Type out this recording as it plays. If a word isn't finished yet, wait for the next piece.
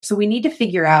So we need to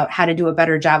figure out how to do a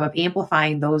better job of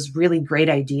amplifying those really great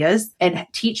ideas and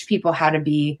teach people how to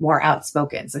be more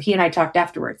outspoken. So he and I talked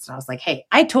afterwards and I was like, hey,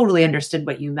 I totally understood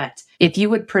what you meant. If you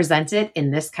would present it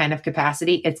in this kind of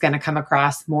capacity, it's going to come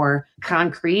across more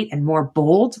concrete and more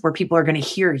bold where people are going to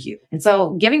hear you. And so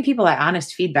giving people that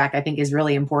honest feedback, I think, is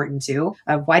really important too,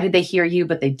 of why did they hear you,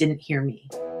 but they didn't hear me.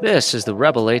 This is the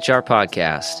Rebel HR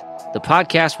Podcast, the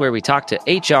podcast where we talk to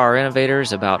HR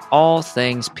innovators about all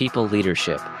things people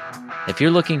leadership. If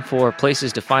you're looking for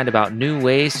places to find about new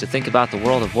ways to think about the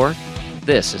world of work,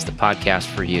 this is the podcast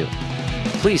for you.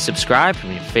 Please subscribe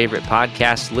from your favorite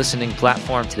podcast listening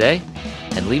platform today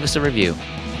and leave us a review.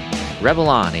 Rebel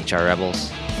on, HR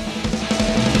Rebels.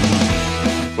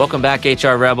 Welcome back,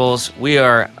 HR Rebels. We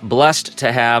are blessed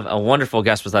to have a wonderful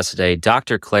guest with us today,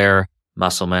 Dr. Claire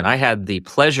Muselman. I had the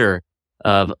pleasure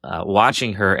of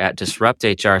watching her at Disrupt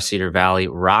HR Cedar Valley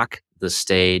rock the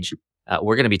stage.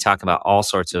 We're going to be talking about all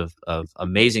sorts of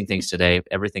amazing things today,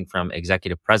 everything from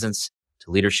executive presence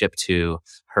to leadership to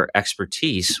her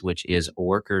expertise, which is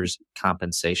workers'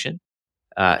 compensation.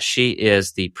 She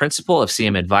is the principal of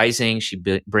CM Advising. She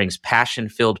brings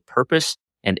passion-filled purpose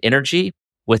and energy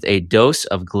with a dose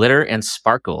of glitter and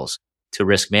sparkles to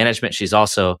risk management. She's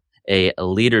also a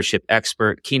leadership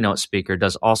expert, keynote speaker,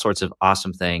 does all sorts of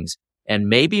awesome things, and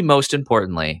maybe most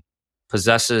importantly,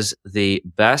 possesses the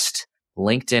best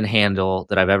LinkedIn handle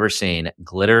that I've ever seen,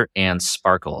 Glitter and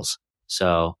Sparkles.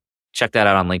 So check that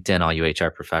out on LinkedIn, all you HR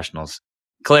professionals.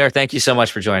 Claire, thank you so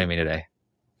much for joining me today.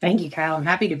 Thank you, Kyle. I'm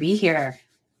happy to be here.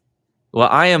 Well,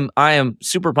 I am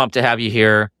super pumped to have you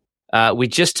here. We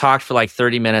just talked for like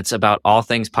 30 minutes about all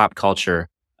things pop culture.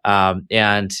 But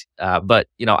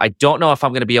I don't know if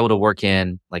I'm going to be able to work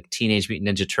in like Teenage Mutant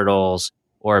Ninja Turtles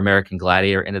or American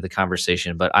Gladiator into the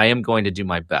conversation, but I am going to do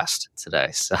my best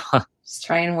today. So just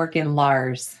try and work in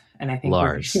Lars. And I think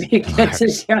Lars. Lars.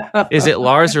 Is it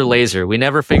Lars or Laser? We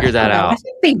never figured that out. I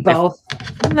think they both.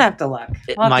 I'm going to have to look.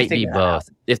 It might be both.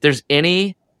 If there's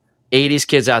any 80s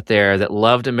kids out there that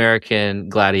loved American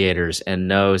Gladiators and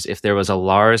knows if there was a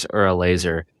Lars or a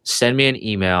Laser, send me an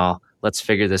email. Let's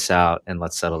figure this out and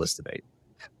let's settle this debate.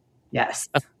 Yes.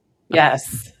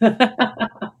 Yes.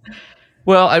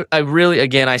 Well,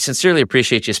 I sincerely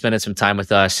appreciate you spending some time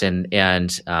with us, and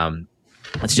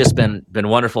it's just been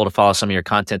wonderful to follow some of your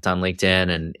content on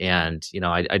LinkedIn, and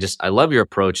I love your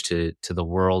approach to the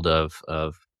world of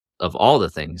all the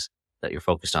things that you're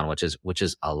focused on, which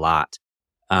is a lot.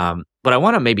 But I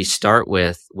want to maybe start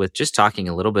with just talking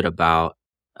a little bit about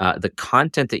the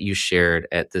content that you shared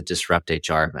at the Disrupt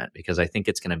HR event, because I think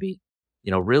it's going to be,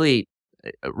 really,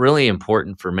 really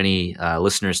important for many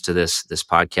listeners to this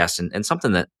podcast, and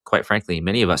something that, quite frankly,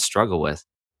 many of us struggle with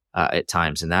at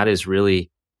times, and that is really,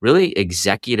 really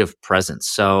executive presence.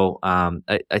 So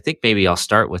I think maybe I'll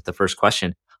start with the first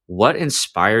question. What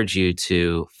inspired you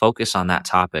to focus on that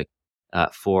topic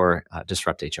for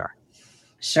Disrupt HR?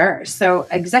 Sure. So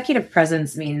executive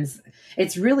presence means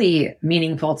it's really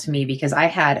meaningful to me because I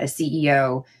had a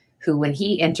CEO who, when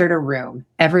he entered a room,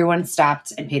 everyone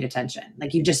stopped and paid attention.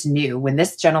 Like, you just knew when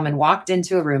this gentleman walked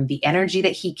into a room, the energy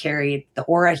that he carried, the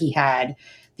aura he had,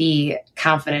 the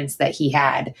confidence that he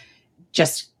had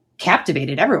just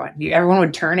captivated everyone. Everyone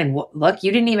would turn and look.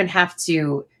 You didn't even have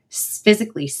to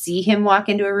physically see him walk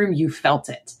into a room. You felt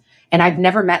it. And I've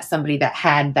never met somebody that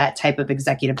had that type of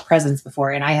executive presence before.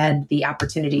 And I had the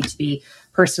opportunity to be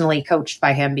personally coached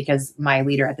by him because my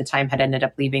leader at the time had ended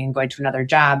up leaving and going to another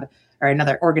job or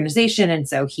another organization. And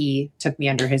so he took me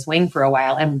under his wing for a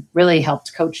while and really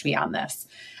helped coach me on this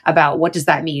about what does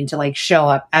that mean to like show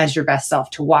up as your best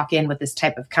self, to walk in with this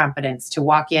type of confidence, to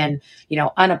walk in,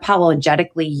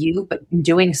 unapologetically you, but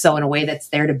doing so in a way that's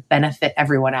there to benefit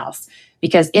everyone else.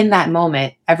 Because in that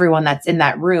moment, everyone that's in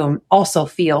that room also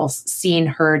feels seen,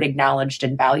 heard, acknowledged,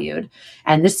 and valued.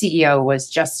 And this CEO was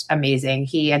just amazing.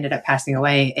 He ended up passing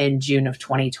away in June of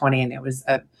 2020. And it was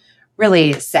a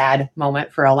really sad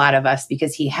moment for a lot of us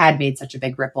because he had made such a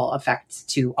big ripple effect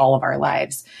to all of our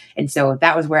lives. And so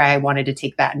that was where I wanted to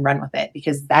take that and run with it,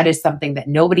 because that is something that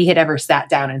nobody had ever sat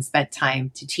down and spent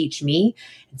time to teach me.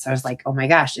 And so I was like, oh my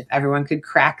gosh, if everyone could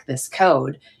crack this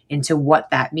code into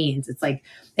what that means. It's like,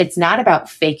 it's not about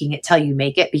faking it till you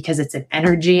make it, because it's an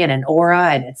energy and an aura,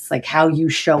 and it's like how you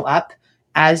show up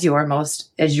as your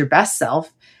best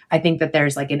self. I think that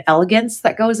there's like an elegance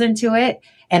that goes into it.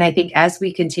 And I think as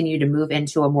we continue to move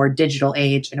into a more digital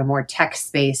age and a more tech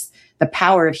space, the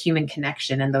power of human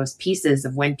connection and those pieces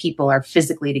of when people are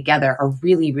physically together are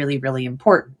really, really, really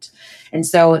important. And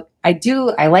so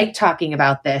I like talking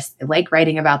about this. I like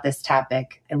writing about this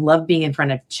topic. I love being in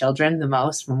front of children the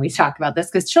most when we talk about this,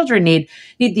 because children need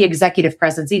the executive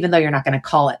presence, even though you're not going to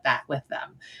call it that with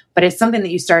them. But it's something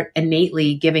that you start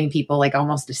innately giving people, like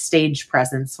almost a stage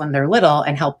presence when they're little,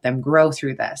 and help them grow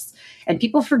through this. And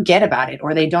people forget about it,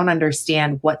 or they don't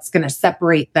understand what's going to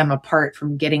separate them apart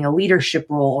from getting a leadership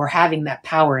role or having that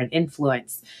power and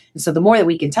influence. And so the more that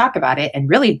we can talk about it and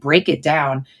really break it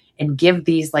down and give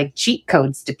these like cheat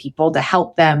codes to people to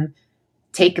help them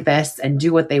take this and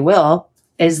do what they will,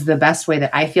 is the best way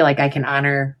that I feel like I can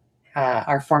honor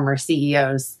our former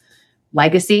CEO's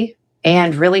legacy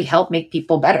and really help make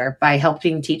people better by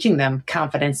teaching them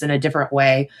confidence in a different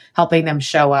way, helping them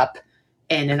show up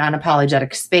in an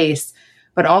unapologetic space,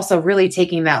 but also really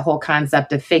taking that whole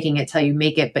concept of faking it till you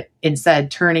make it, but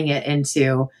instead turning it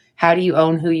into, how do you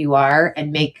own who you are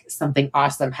and make something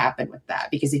awesome happen with that?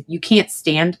 Because if you can't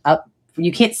stand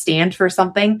for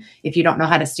something if you don't know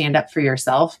how to stand up for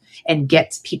yourself and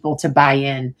get people to buy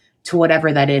in to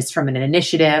whatever that is, from an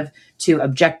initiative to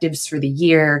objectives for the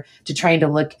year, to trying to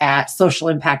look at social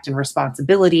impact and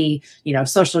responsibility,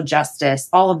 social justice,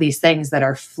 all of these things that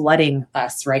are flooding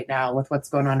us right now with what's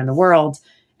going on in the world.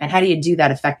 And how do you do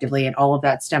that effectively? And all of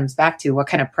that stems back to, what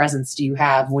kind of presence do you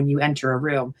have when you enter a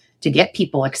room to get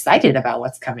people excited about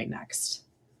what's coming next?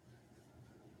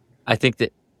 I think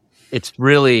that it's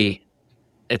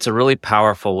a really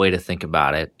powerful way to think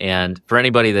about it. And for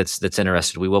anybody that's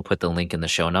interested, we will put the link in the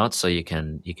show notes, so you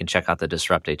can check out the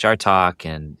Disrupt HR talk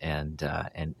and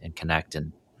connect,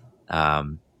 and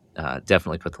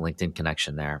definitely put the LinkedIn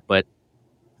connection there. But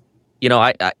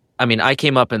I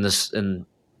came up in this, and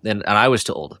I was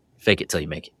told, fake it till you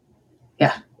make it.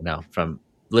 Yeah. From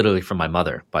my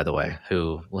mother, by the way,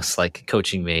 who was like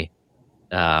coaching me.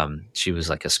 She was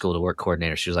like a school to work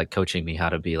coordinator. She was like coaching me how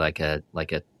to be like a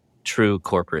true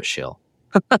corporate shill.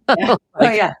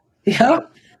 Yeah. Yeah.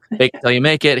 Fake it till you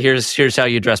make it. Here's how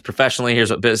you dress professionally. Here's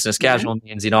what business casual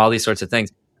means. All these sorts of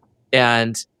things.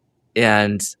 And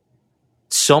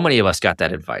so many of us got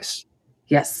that advice.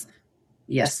 Yes.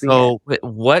 So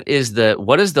what is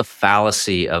the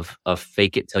fallacy of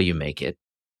fake it till you make it,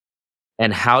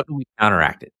 and how do we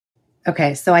counteract it?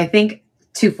 Okay, so I think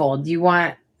twofold. You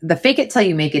want the fake it till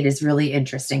you make it is really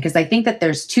interesting, because I think that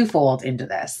there's twofold into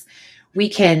this. We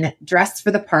can dress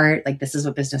for the part, like this is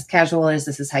what business casual is,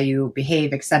 this is how you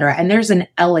behave, etc. And there's an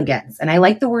elegance. And I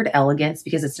like the word elegance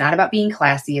because it's not about being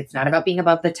classy. It's not about being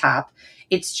above the top.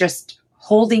 It's just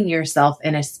holding yourself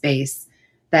in a space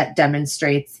that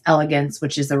demonstrates elegance,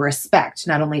 which is a respect,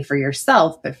 not only for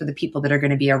yourself, but for the people that are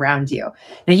going to be around you.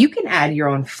 Now you can add your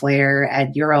own flair,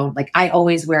 add your own, like I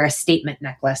always wear a statement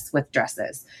necklace with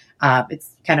dresses.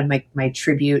 It's kind of my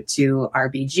tribute to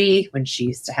RBG when she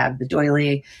used to have the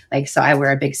doily. So I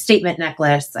wear a big statement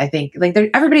necklace. I think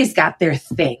everybody's got their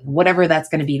thing, whatever that's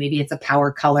going to be. Maybe it's a power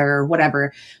color or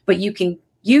whatever, but you can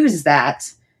use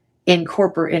that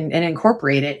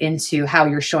incorporate it into how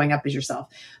you're showing up as yourself.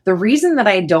 The reason that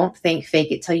I don't think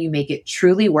fake it till you make it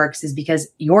truly works is because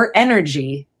your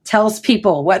energy tells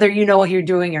people whether you know what you're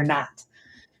doing or not.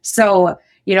 So,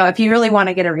 if you really want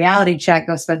to get a reality check,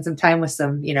 go spend some time with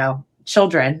some,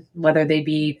 children, whether they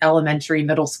be elementary,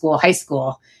 middle school, high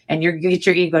school, and you get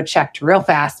your ego checked real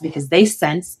fast because they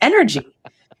sense energy.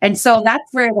 And so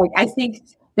that's where I think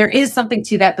there is something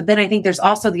to that. But then I think there's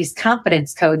also these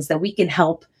confidence codes that we can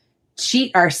help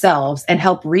cheat ourselves and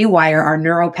help rewire our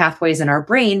neural pathways in our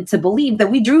brain to believe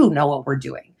that we do know what we're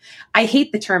doing. I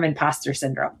hate the term imposter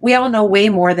syndrome. We all know way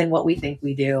more than what we think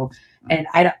we do. And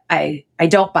I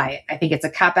don't buy it. I think it's a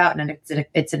cop out and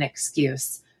it's an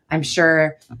excuse. I'm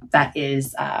sure that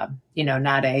is,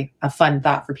 not a fun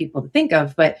thought for people to think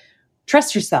of, but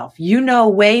trust yourself. You know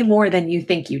way more than you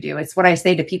think you do. It's what I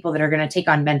say to people that are going to take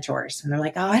on mentors. And they're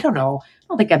like, oh, I don't know. I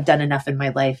don't think I've done enough in my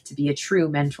life to be a true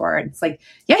mentor. And it's like,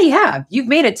 yeah, you have. You've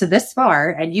made it to this far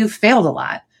and you've failed a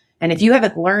lot. And if you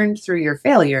haven't learned through your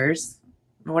failures,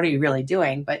 what are you really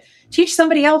doing? But teach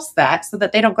somebody else that so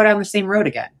that they don't go down the same road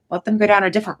again. Let them go down a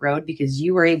different road because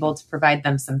you were able to provide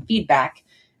them some feedback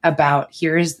about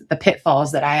here's the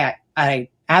pitfalls that I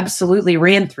absolutely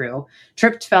ran through,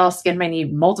 tripped, fell, skinned my knee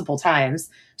multiple times.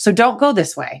 So don't go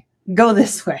this way, go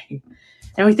this way.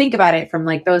 And we think about it from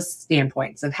those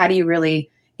standpoints of how do you really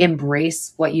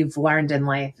embrace what you've learned in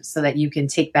life so that you can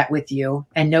take that with you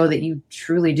and know that you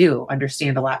truly do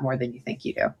understand a lot more than you think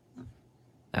you do.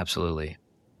 Absolutely.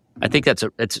 I think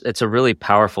it's a really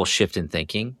powerful shift in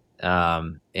thinking.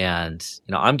 And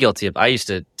I'm guilty of, I used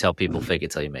to tell people fake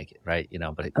it till you make it, right?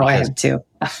 But I have too.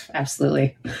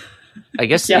 Absolutely. I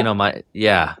guess, my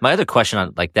other question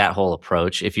on that whole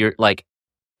approach, if you're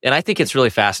and I think it's really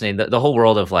fascinating, the whole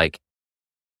world of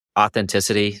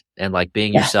authenticity and like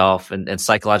being Yeah. yourself and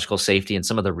psychological safety and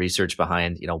some of the research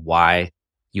behind, why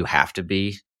you have to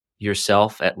be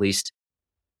yourself, at least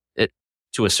it,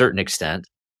 to a certain extent,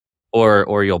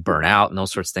 or you'll burn out and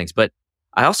those sorts of things. But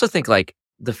I also think like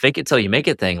the fake it till you make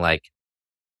it thing, like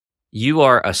you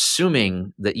are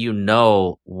assuming that you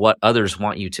know what others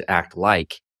want you to act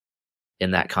like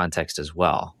in that context as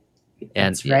well.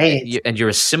 And That's right. and you're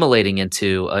assimilating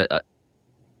into an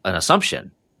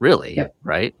assumption, really, Yep.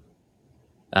 right?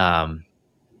 And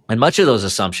much of those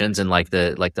assumptions and like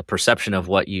the perception of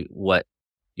what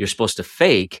you're supposed to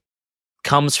fake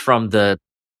comes from the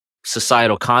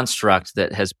societal construct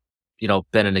that has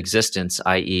been in existence,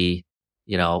 i.e.,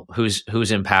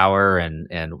 who's in power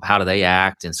and how do they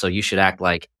act, and so you should act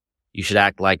like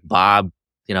Bob,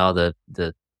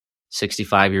 the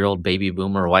 65-year-old baby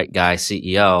boomer white guy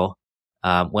CEO,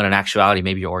 when in actuality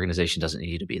maybe your organization doesn't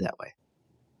need you to be that way.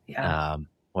 Yeah.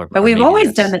 But we've maybe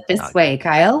always done it this way,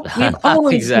 Kyle. We've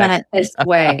always done it this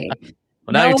way.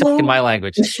 Well, now you're talking my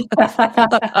language.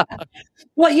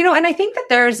 Well, and I think that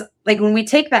there's like when we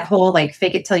take that whole like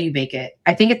fake it till you make it,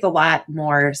 I think it's a lot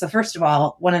more. So first of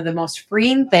all, one of the most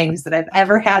freeing things that I've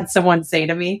ever had someone say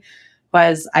to me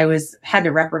was had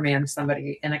to reprimand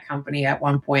somebody in a company at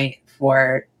one point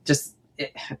for just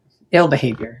ill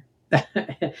behavior.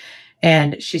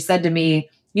 And she said to me,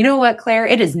 "You know what, Claire?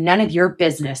 It is none of your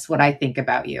business what I think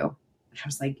about you." And I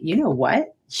was like, you know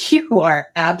what? You are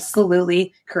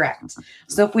absolutely correct.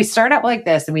 So if we start out like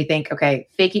this and we think, okay,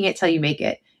 faking it till you make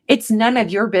it, it's none of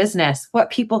your business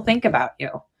what people think about you.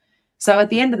 So at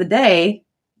the end of the day,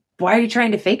 why are you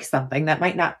trying to fake something that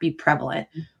might not be prevalent?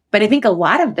 But I think a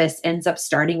lot of this ends up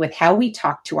starting with how we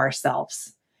talk to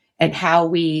ourselves and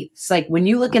it's like when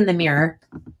you look in the mirror,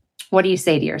 what do you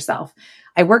say to yourself?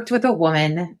 I worked with a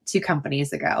woman 2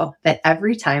 companies ago that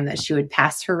every time that she would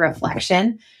pass her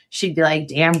reflection, she'd be like,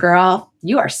 "Damn girl,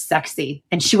 you are sexy."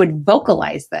 And she would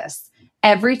vocalize this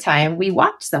every time we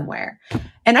walked somewhere.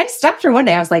 And I stopped her one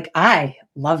day. I was like, "I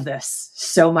love this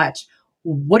so much.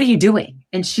 What are you doing?"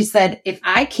 And she said, "If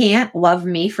I can't love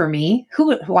me for me,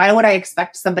 why would I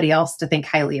expect somebody else to think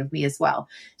highly of me as well?"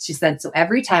 She said, "So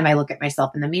every time I look at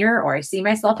myself in the mirror or I see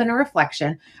myself in a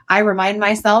reflection, I remind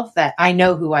myself that I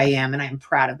know who I am and I'm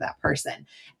proud of that person."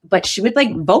 But she would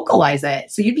like vocalize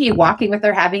it. So you'd be walking with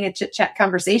her having a chit chat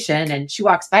conversation and she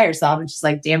walks by herself and she's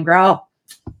like, "Damn girl,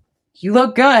 you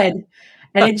look good."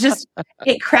 And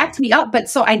it cracked me up. But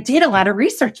so I did a lot of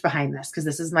research behind this because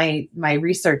this is my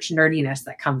research nerdiness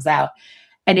that comes out.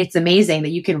 And it's amazing that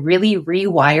you can really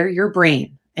rewire your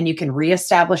brain and you can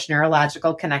reestablish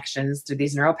neurological connections through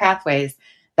these neural pathways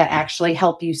that actually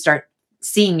help you start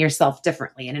seeing yourself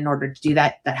differently. And in order to do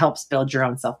that, that helps build your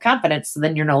own self-confidence. So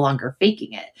then you're no longer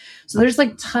faking it. So there's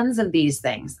like tons of these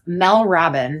things. Mel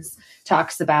Robbins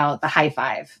talks about the high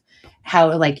five.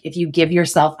 How like if you give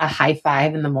yourself a high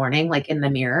five in the morning, like in the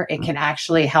mirror, it can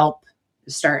actually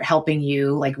start helping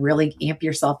you like really amp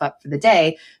yourself up for the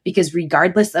day, because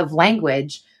regardless of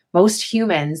language, most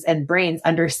humans and brains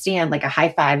understand like a high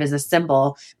five is a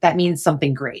symbol that means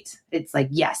something great. It's like,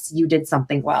 yes, you did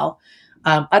something well.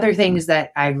 Other things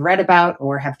that I've read about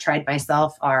or have tried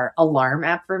myself are alarm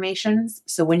affirmations.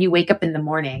 So when you wake up in the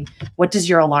morning, what does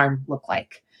your alarm look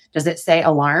like? Does it say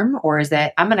alarm, or is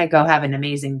it, I'm going to go have an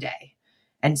amazing day?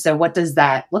 And so what does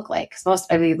that look like?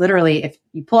 Literally, if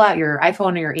you pull out your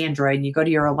iPhone or your Android and you go to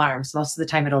your alarms, most of the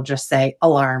time it'll just say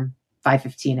alarm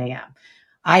 5:15 a.m.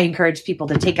 I encourage people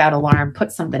to take out alarm,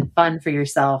 put something fun for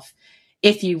yourself.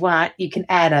 If you want, you can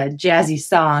add a jazzy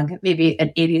song, maybe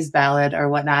an 80s ballad or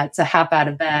whatnot, to hop out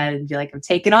of bed and be like, "I'm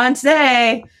taking on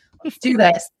today. Let's do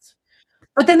this."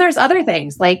 But then there's other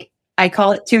things, like I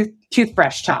call it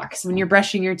toothbrush talks. When you're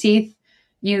brushing your teeth,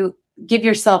 you give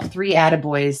yourself 3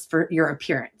 attaboys for your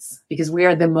appearance, because we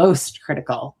are the most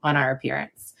critical on our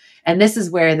appearance. And this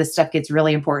is where this stuff gets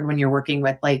really important when you're working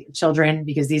with like children,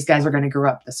 because these guys are going to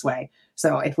grow up this way.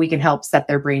 So if we can help set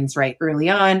their brains right early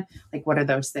on, like what are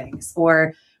those things?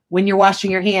 Or when you're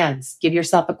washing your hands, give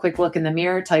yourself a quick look in the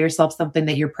mirror, tell yourself something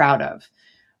that you're proud of.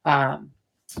 A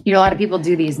lot of people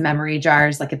do these memory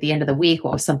jars, like at the end of the week,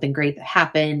 what was something great that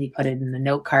happened? You put it in a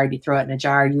note card, you throw it in a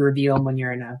jar, you review them when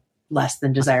you're in a less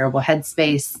than desirable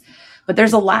headspace. But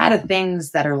there's a lot of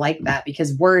things that are like that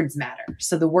because words matter.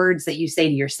 So the words that you say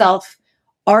to yourself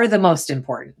are the most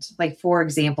important. Like, for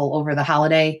example, over the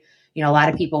holiday, a lot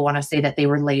of people want to say that they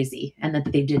were lazy and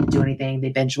that they didn't do anything. They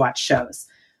binge watch shows.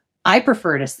 I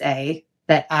prefer to say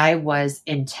that I was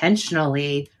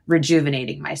intentionally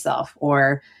rejuvenating myself,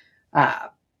 or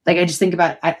like I just think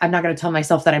about, I'm not going to tell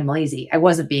myself that I'm lazy. I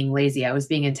wasn't being lazy. I was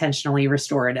being intentionally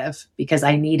restorative because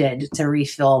I needed to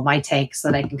refill my tank so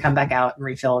that I can come back out and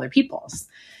refill other people's.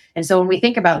 And so when we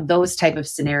think about those type of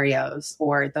scenarios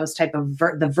or those type of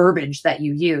the verbiage that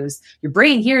you use, your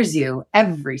brain hears you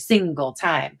every single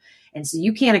time. And so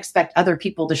you can't expect other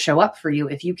people to show up for you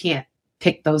if you can't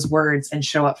pick those words and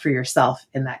show up for yourself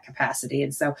in that capacity.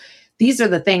 And so these are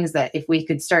the things that if we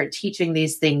could start teaching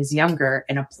these things younger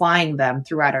and applying them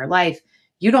throughout our life,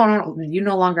 you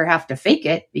no longer have to fake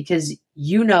it, because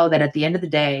you know that at the end of the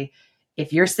day,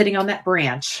 if you're sitting on that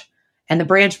branch and the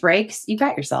branch breaks, you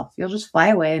got yourself. You'll just fly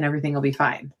away and everything will be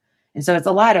fine. And so it's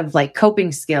a lot of like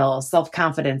coping skills,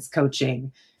 self-confidence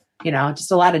coaching,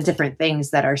 just a lot of different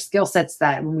things that are skill sets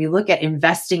that when we look at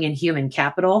investing in human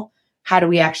capital, how do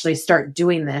we actually start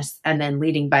doing this and then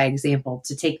leading by example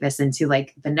to take this into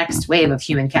like the next wave of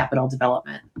human capital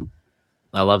development?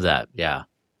 I love that. Yeah.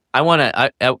 I want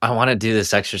to do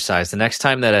this exercise. The next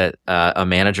time that a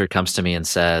manager comes to me and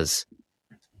says,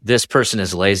 this person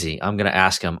is lazy, I'm going to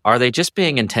ask them, are they just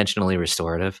being intentionally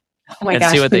restorative? Oh my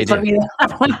gosh, see what they do.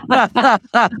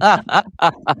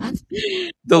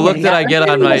 The look that I get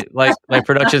on my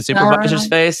production supervisor's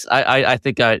face, I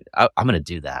think I'm going to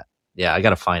do that. Yeah, I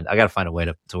gotta find a way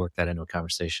to work that into a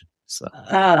conversation. So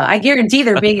I guarantee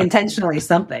they're being intentionally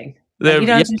something. Like, you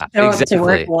don't just show up to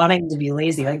work wanting to be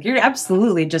lazy. Like you're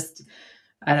absolutely just,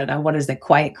 I don't know, what is it?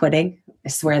 Quiet quitting. I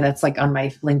swear that's like on my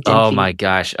LinkedIn. Oh my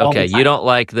gosh. Okay. You don't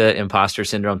like the imposter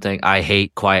syndrome thing. I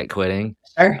hate quiet quitting.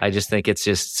 Sure. I just think it's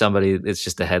just it's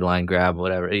just a headline grab,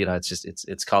 whatever.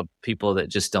 It's called people that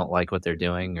just don't like what they're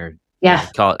doing, or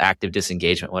call it active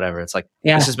disengagement, whatever. It's like,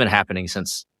 this has been happening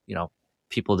since,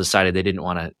 people decided they didn't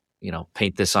want to,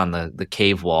 paint this on the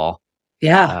cave wall.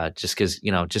 Yeah. Just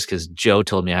because Joe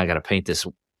told me I got to paint this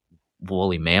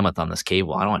woolly mammoth on this cave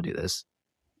wall. I don't want to do this.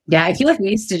 Yeah. I feel like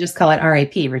we used to just call it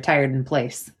RIP, retired in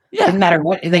place. Yeah. Doesn't matter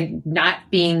what, like not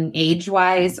being age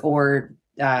wise or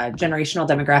generational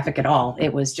demographic at all.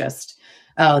 It was just,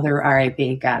 they're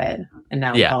RIP, got it. And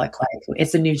now we call it quiet.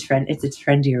 It's a new trend. It's a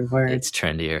trendier word. It's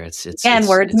trendier.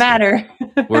 Words matter.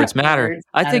 Words matter.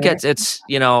 I think it's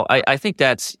I think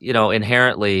that's,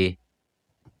 inherently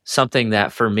something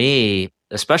that for me,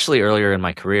 especially earlier in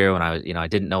my career when I was, I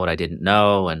didn't know what I didn't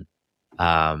know. And,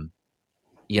 I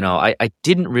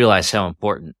didn't realize how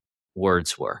important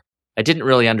words were. I didn't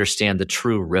really understand the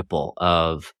true ripple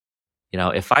of,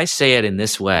 if I say it in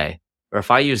this way, or if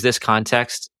I use this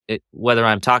context, whether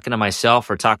I'm talking to myself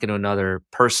or talking to another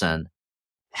person,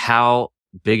 how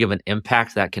big of an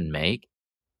impact that can make.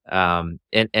 And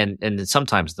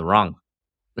sometimes the wrong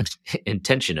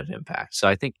intention of impact. So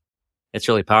I think it's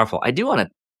really powerful. I want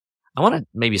to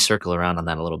maybe circle around on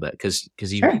that a little bit because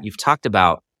you've talked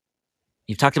about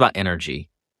energy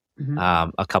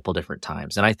a couple different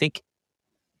times, and I think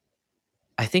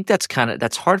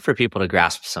that's hard for people to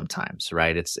grasp sometimes,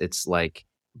 right? It's like,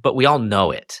 but we all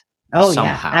know it. Oh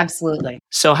somehow. Yeah, absolutely.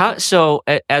 So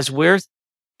as we're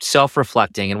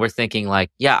self-reflecting and we're thinking like,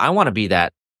 yeah, I want to be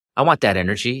that. I want that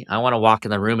energy. I want to walk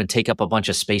in the room and take up a bunch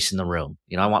of space in the room.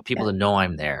 I want people to know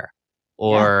I'm there,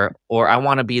 or I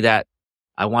want to be that.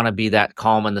 I want to be that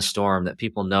calm in the storm that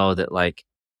people know that, like,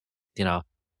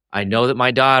 I know that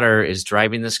my daughter is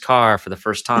driving this car for the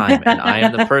first time, and I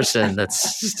am the person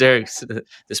that's there.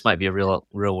 This might be a real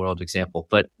world example,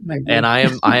 but and I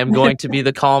am going to be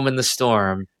the calm in the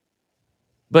storm.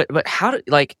 But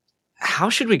how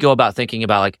should we go about thinking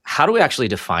about, like, how do we actually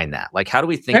define that? Like, how do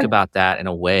we think about that in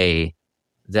a way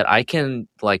that I can,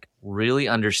 like, really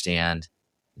understand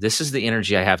this is the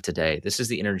energy I have today. This is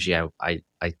the energy I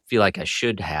feel like I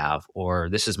should have, or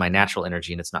this is my natural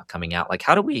energy and it's not coming out. Like,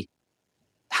 how do we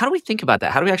think about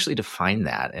that? How do we actually define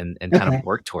that and kind of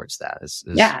work towards that is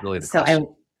really the question.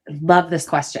 I love this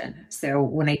question. So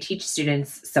when I teach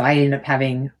students, I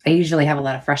usually have a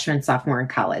lot of freshmen, sophomore in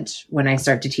college when I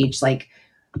start to teach, like,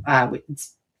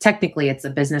 technically it's a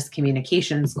business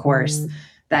communications course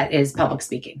that is public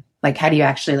speaking. Like, how do you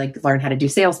actually learn how to do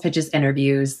sales pitches,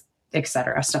 interviews, et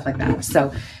cetera, stuff like that.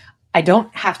 So I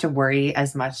don't have to worry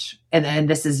as much. And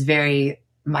this is very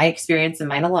my experience and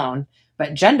mine alone,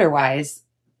 but gender wise,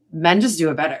 men just do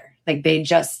it better. Like, they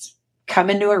just come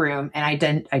into a room, and I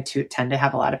tend to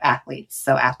have a lot of athletes.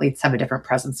 So athletes have a different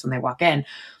presence when they walk in,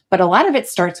 but a lot of it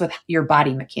starts with your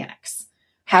body mechanics.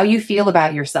 How you feel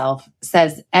about yourself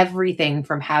says everything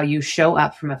from how you show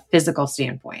up from a physical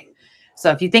standpoint.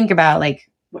 So if you think about, like,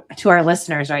 to our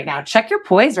listeners right now, check your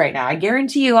poise right now. I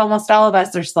guarantee you almost all of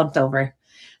us are slumped over.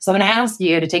 So I'm going to ask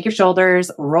you to take your shoulders,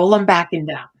 roll them back and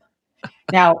down.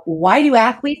 Now, why do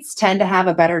athletes tend to have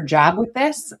a better job with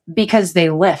this? Because they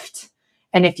lift.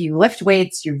 And if you lift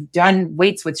weights, you've done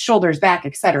weights with shoulders back,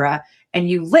 etc., and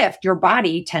you lift, your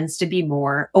body tends to be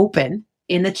more open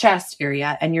in the chest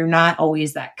area, and you're not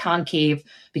always that concave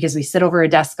because we sit over a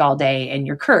desk all day and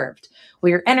you're curved. Well,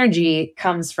 your energy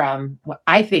comes from what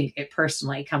I think it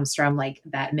personally comes from, like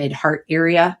that mid heart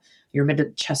area, your mid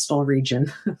chestal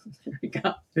region. There we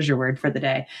go. There's your word for the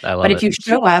day. I love But it. if you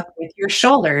show up with your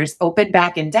shoulders open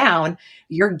back and down,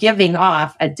 you're giving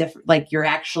off a different, like you're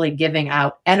actually giving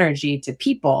out energy to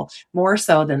people more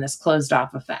so than this closed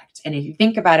off effect. And if you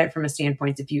think about it from a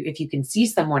standpoint, if you can see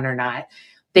someone or not,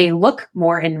 they look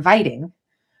more inviting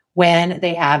when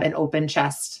they have an open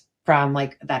chest from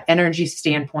like that energy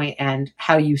standpoint and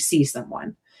how you see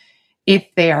someone.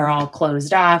 If they are all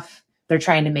closed off, they're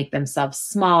trying to make themselves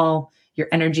small, your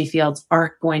energy fields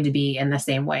aren't going to be in the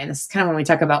same way. And this is kind of when we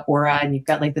talk about aura and you've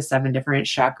got like the 7 different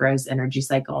chakras, energy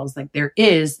cycles, like there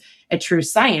is a true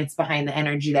science behind the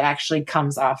energy that actually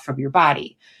comes off from your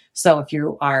body. So if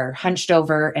you are hunched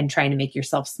over and trying to make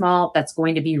yourself small, that's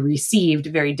going to be received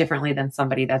very differently than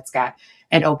somebody that's got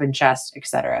an open chest,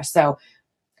 etc. So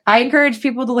I encourage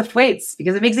people to lift weights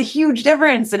because it makes a huge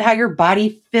difference in how your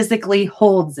body physically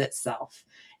holds itself.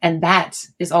 And that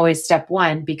is always step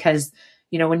one, because,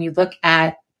 you know, when you look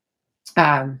at,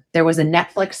 there was a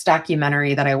Netflix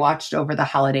documentary that I watched over the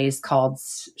holidays called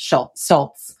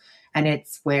Schultz. And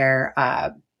it's where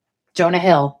Jonah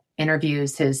Hill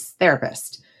interviews his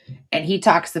therapist. And he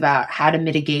talks about how to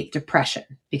mitigate depression,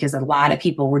 because a lot of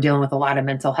people were dealing with a lot of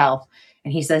mental health.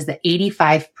 And he says that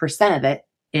 85% of it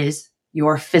is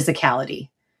your physicality.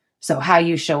 So how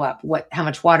you show up, how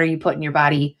much water you put in your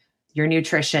body, your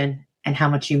nutrition, and how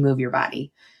much you move your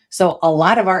body. So a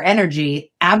lot of our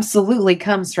energy absolutely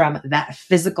comes from that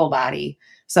physical body.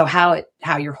 So how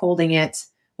you're holding it,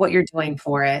 what you're doing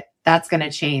for it, that's going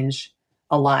to change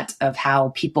a lot of how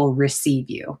people receive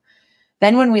you.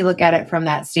 Then when we look at it from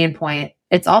that standpoint,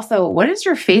 it's also, what is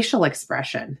your facial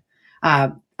expression?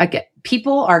 Again,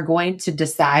 people are going to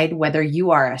decide whether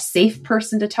you are a safe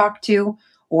person to talk to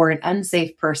or an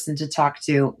unsafe person to talk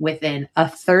to within a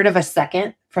third of a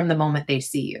second from the moment they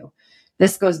see you.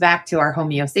 This goes back to our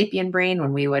Homo sapien brain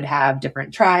when we would have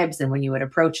different tribes, and when you would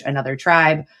approach another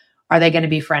tribe, are they going to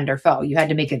be friend or foe? You had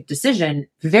to make a decision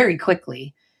very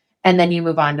quickly, and then you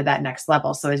move on to that next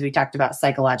level. So as we talked about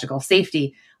psychological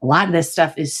safety, a lot of this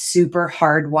stuff is super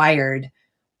hardwired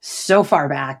so far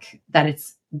back that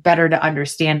it's better to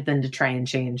understand than to try and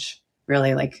change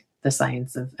really like the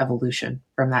science of evolution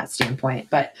from that standpoint.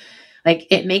 But like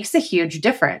it makes a huge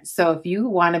difference. So if you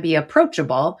want to be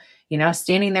approachable, you know,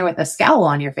 standing there with a scowl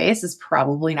on your face is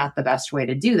probably not the best way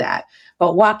to do that.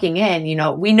 But walking in, you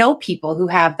know, we know people who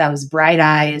have those bright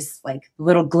eyes, like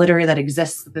little glitter that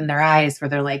exists in their eyes where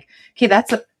they're like, okay,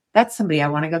 that's somebody I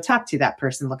want to go talk to. That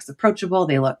person looks approachable.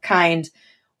 They look kind.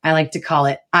 I like to call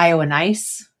it Iowa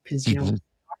nice because, you know,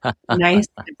 nice.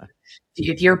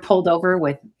 If you're pulled over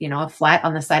with, you know, a flat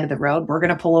on the side of the road, we're going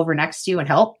to pull over next to you and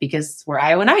help because we're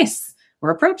Iowa nice.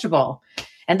 We're approachable.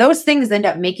 And those things end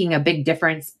up making a big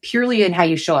difference purely in how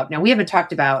you show up. Now, we haven't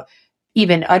talked about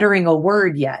even uttering a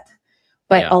word yet,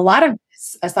 but a lot of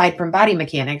this, aside from body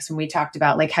mechanics, when we talked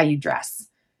about like how you dress,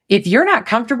 if you're not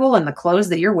comfortable in the clothes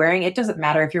that you're wearing, it doesn't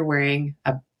matter if you're wearing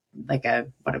what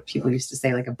do people used to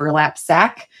say, like a burlap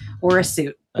sack or a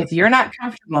suit. If you're not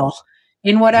comfortable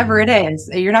in whatever it is,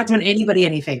 you're not doing anybody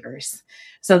any favors.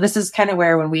 So this is kind of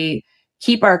where when we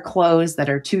keep our clothes that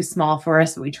are too small for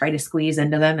us, we try to squeeze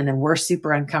into them and then we're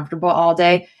super uncomfortable all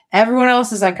day. Everyone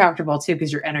else is uncomfortable too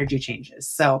because your energy changes.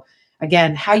 So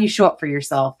again, how you show up for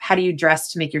yourself, how do you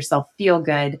dress to make yourself feel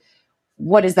good?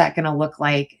 What is that going to look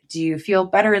like? Do you feel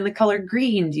better in the color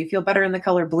green? Do you feel better in the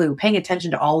color blue? Paying attention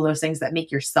to all of those things that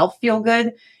make yourself feel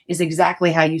good is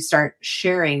exactly how you start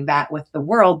sharing that with the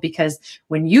world, because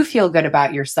when you feel good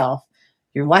about yourself,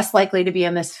 you're less likely to be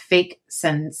in this fake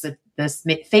sense, this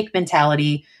fake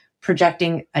mentality,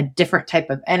 projecting a different type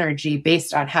of energy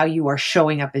based on how you are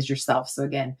showing up as yourself. So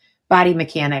again, body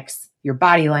mechanics, your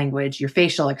body language, your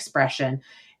facial expression,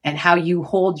 and how you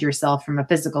hold yourself from a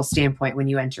physical standpoint when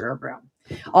you enter a room.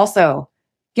 Also,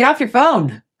 get off your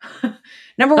phone.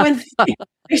 Number one thing,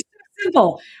 it's so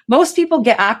simple. Most people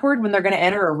get awkward when they're going to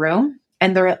enter a room.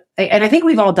 And I think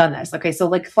we've all done this. Okay. So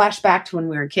like flash back to when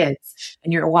we were kids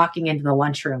and you're walking into the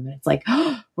lunchroom and it's like,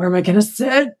 oh, where am I going to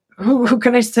sit? Who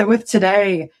can I sit with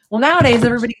today? Well, nowadays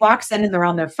everybody walks in and they're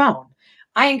on their phone.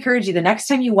 I encourage you, the next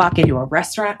time you walk into a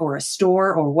restaurant or a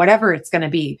store or whatever it's going to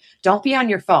be, don't be on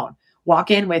your phone.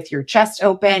 Walk in with your chest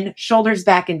open, shoulders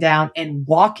back and down, and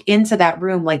walk into that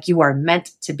room like you are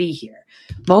meant to be here.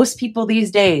 Most people these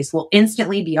days will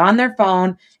instantly be on their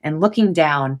phone and looking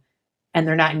down, and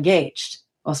they're not engaged.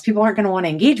 Most people aren't going to want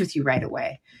to engage with you right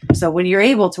away. So when you're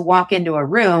able to walk into a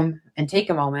room and take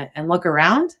a moment and look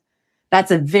around, That's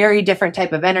a very different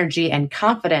type of energy and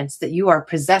confidence that you are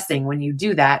possessing when you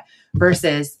do that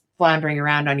versus floundering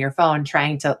around on your phone,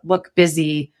 trying to look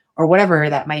busy or whatever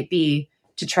that might be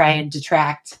to try and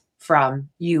detract from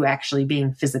you actually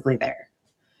being physically there.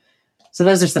 So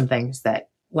those are some things that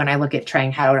when I look at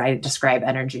trying, how do I describe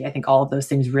energy? I think all of those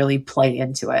things really play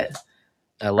into it.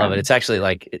 I love it. It's actually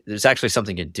like, there's actually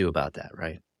something you can do about that,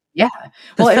 right? Yeah.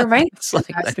 Well, it reminds me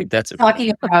I think that's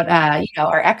talking about,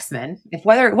 our X-Men,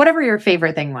 whatever your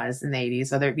favorite thing was in the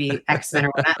 80s, whether it be X-Men or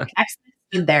whatnot, like X-Men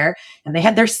stood there and they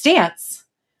had their stance,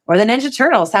 or the Ninja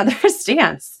Turtles had their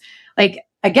stance. Like,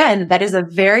 again, that is a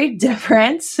very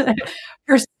different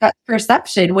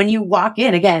perception when you walk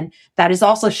in. Again, that is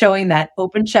also showing that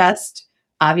open chest.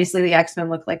 Obviously, the X-Men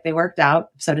looked like they worked out.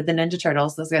 So did the Ninja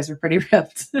Turtles. Those guys were pretty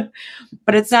ripped.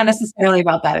 But it's not necessarily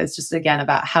about that. It's just, again,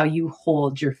 about how you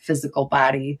hold your physical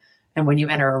body. And when you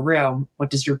enter a room, what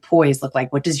does your poise look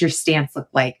like? What does your stance look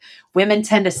like? Women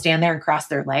tend to stand there and cross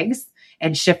their legs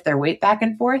and shift their weight back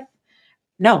and forth.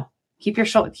 No, keep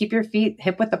your feet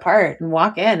hip width apart and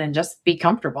walk in and just be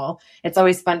comfortable. It's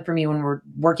always fun for me when we're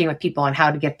working with people on how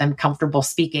to get them comfortable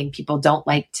speaking. People don't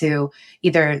like to,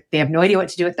 either they have no idea what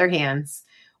to do with their hands,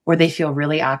 or they feel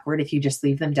really awkward if you just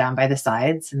leave them down by the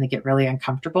sides and they get really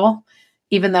uncomfortable,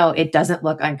 even though it doesn't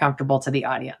look uncomfortable to the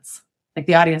audience. Like,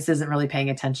 the audience isn't really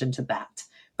paying attention to that,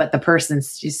 but the person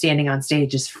standing on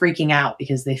stage is freaking out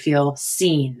because they feel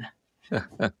seen. So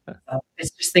it's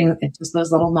just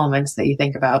those little moments that you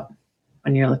think about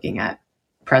when you're looking at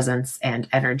presence and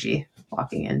energy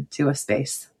walking into a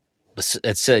space.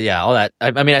 It's all that.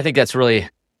 I mean, I think it's really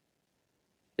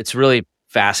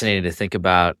fascinating to think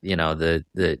about,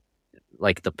 the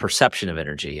like the perception of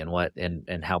energy and what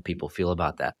and how people feel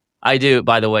about that. I do,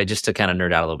 by the way, just to kind of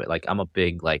nerd out a little bit, like I'm a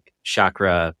big like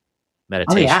chakra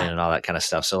meditation and all that kind of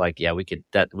stuff. So like, yeah, we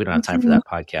don't have time for that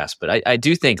podcast, but I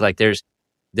do think like there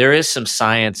is some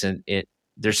science and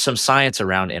there's some science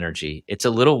around energy. It's a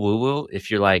little woo woo if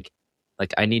you're like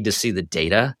I need to see the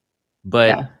data,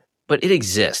 but it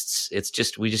exists. It's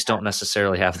just, we just don't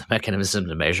necessarily have the mechanism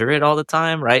to measure it all the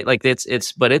time. Right. Like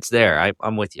but it's there.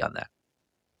 I'm with you on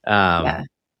that.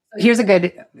 Here's a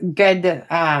good,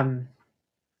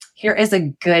 here is a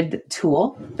good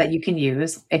tool that you can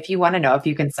use if you want to know if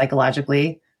you can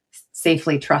psychologically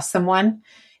safely trust someone.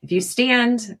 If you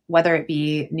stand, whether it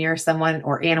be near someone,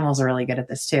 or animals are really good at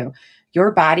this too,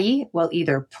 your body will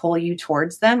either pull you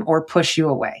towards them or push you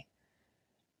away.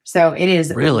 So it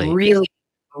is really,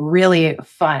 really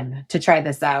fun to try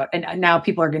this out. And now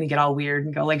people are going to get all weird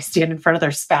and go like stand in front of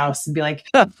their spouse and be like,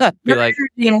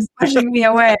 is pushing me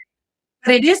away.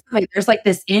 But it is like, there's like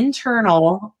this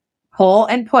internal pull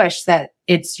and push that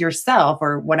it's yourself,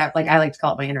 or whatever. Like, I like to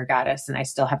call it my inner goddess, and I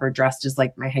still have her dressed as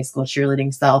like my high school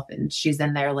cheerleading self. And she's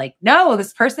in there like, no,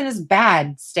 this person is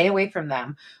bad. Stay away from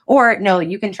them. Or no,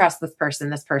 you can trust this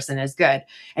person. This person is good.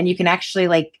 And you can actually,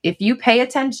 like, if you pay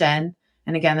attention,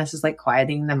 and again, this is like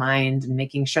quieting the mind and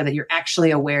making sure that you're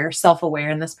actually aware, self-aware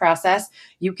in this process,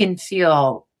 you can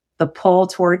feel the pull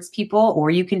towards people, or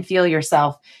you can feel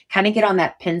yourself kind of get on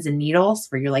that pins and needles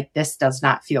where you're like, this does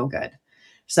not feel good.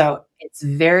 So it's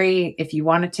if you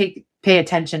want to pay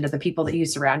attention to the people that you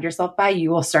surround yourself by,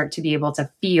 you will start to be able to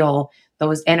feel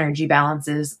those energy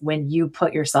balances when you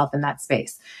put yourself in that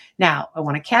space. Now, I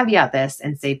want to caveat this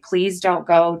and say, please don't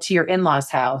go to your in-laws'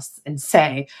 house and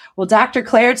say, well, Dr.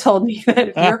 Claire told me that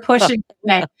if you're pushing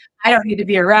me, I don't need to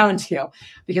be around you,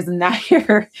 because I'm not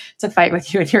here to fight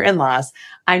with you and your in-laws.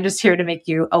 I'm just here to make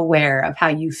you aware of how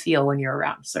you feel when you're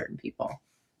around certain people.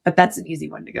 But that's an easy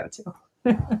one to go to.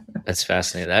 That's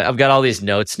fascinating. I've got all these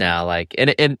notes now, like,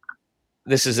 and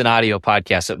this is an audio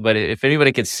podcast, but if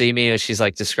anybody could see me as she's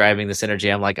like describing this energy,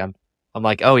 I'm like,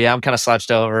 oh yeah, I'm kind of slouched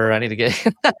over. I need to get,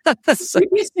 so,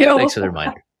 thanks for the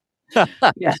reminder.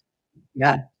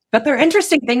 Yeah. But they're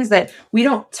interesting things that we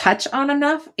don't touch on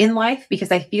enough in life,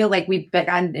 because I feel like we've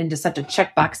gotten into such a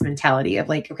checkbox mentality of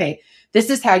like, okay,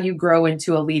 this is how you grow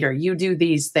into a leader. You do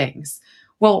these things.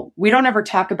 Well, we don't ever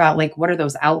talk about like, what are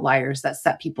those outliers that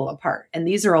set people apart? And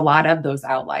these are a lot of those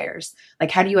outliers.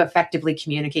 Like, how do you effectively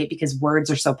communicate? Because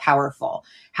words are so powerful.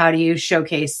 How do you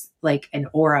showcase like an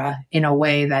aura in a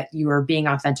way that you are being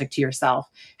authentic to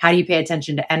yourself? How do you pay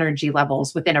attention to energy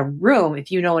levels within a room?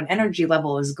 If you know an energy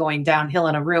level is going downhill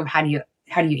in a room, how do you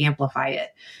amplify it?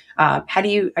 How do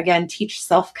you, again, teach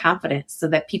self-confidence so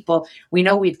that we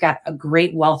know we've got a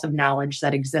great wealth of knowledge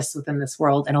that exists within this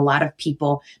world, and a lot of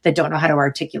people that don't know how to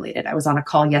articulate it. I was on a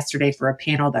call yesterday for a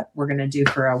panel that we're going to do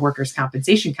for a workers'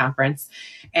 compensation conference.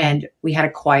 And we had a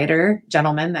quieter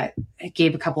gentleman that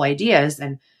gave a couple ideas,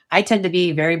 and I tend to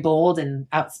be very bold and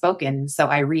outspoken. So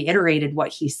I reiterated what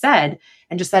he said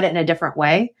and just said it in a different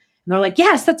way. And they're like,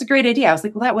 yes, that's a great idea. I was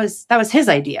like, well, that was his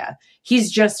idea.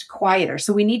 He's just quieter.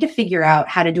 So we need to figure out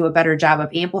how to do a better job of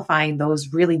amplifying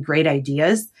those really great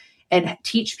ideas and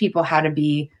teach people how to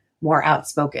be more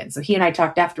outspoken. So he and I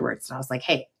talked afterwards and I was like,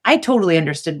 hey, I totally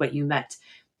understood what you meant.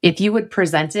 If you would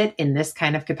present it in this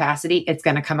kind of capacity, it's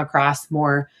going to come across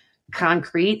more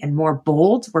concrete and more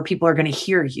bold where people are going to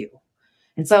hear you.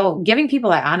 And so giving people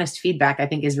that honest feedback, I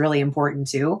think, is really important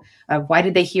too. Why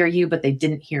did they hear you, but they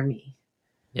didn't hear me?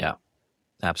 Yeah,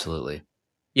 absolutely.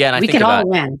 Yeah. And we can all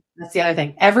win. That's the other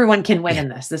thing. Everyone can win in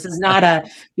this. This is not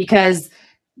because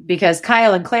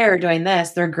Kyle and Claire are doing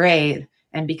this, they're great.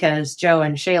 And because Joe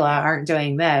and Shayla aren't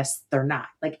doing this, they're not.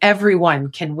 Like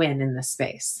everyone can win in this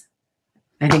space.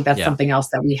 I think that's something else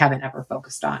that we haven't ever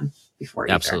focused on before.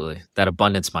 Absolutely. Either. That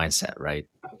abundance mindset, right?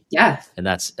 Yeah. And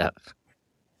that's,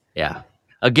 yeah.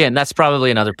 Again, that's probably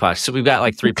another podcast. So we've got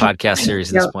like 3 podcast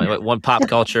series at this point. One pop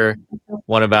culture,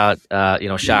 one about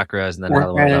chakras, and then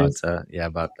another one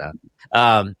about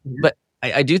that. But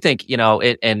I do think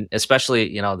and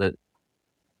especially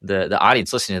the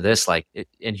audience listening to this, like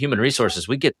in human resources,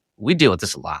 we deal with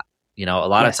this a lot. A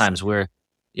lot of times we're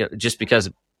just because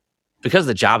of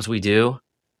the jobs we do,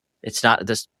 it's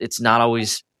not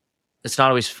always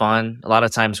fun. A lot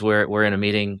of times we're in a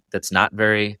meeting that's not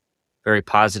very, very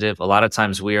positive. A lot of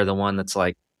times we are the one that's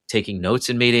like taking notes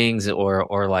in meetings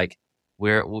or like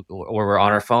we're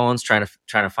on our phones trying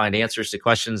to find answers to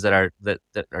questions that are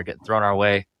getting thrown our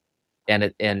way.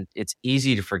 And it's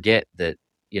easy to forget that,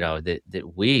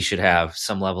 that we should have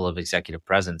some level of executive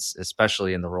presence,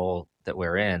 especially in the role that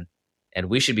we're in. And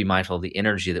we should be mindful of the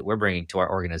energy that we're bringing to our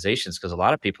organizations, because a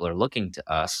lot of people are looking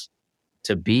to us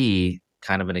to be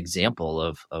kind of an example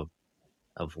of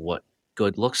what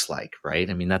good looks like, right?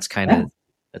 I mean, that's kind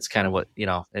of what,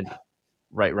 and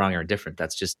right, wrong, or different.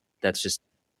 That's just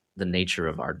the nature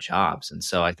of our jobs. And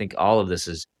so I think all of this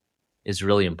is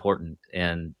really important.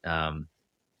 And I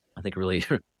think really,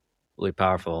 really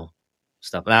powerful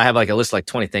stuff. And I have like a list of like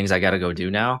 20 things I got to go do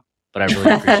now, but I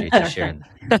really appreciate you sharing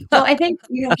that. Well, I think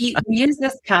we use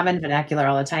this common vernacular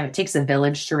all the time. It takes a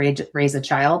village to raise a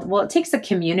child. Well, it takes a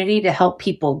community to help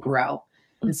people grow.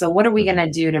 And so what are we going to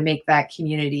do to make that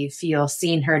community feel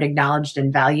seen, heard, acknowledged,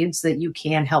 and valued so that you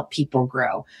can help people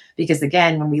grow? Because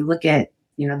again, when we look at,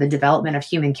 the development of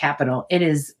human capital, it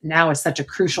is such a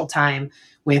crucial time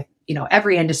with,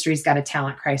 every industry's got a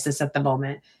talent crisis at the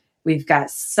moment. We've got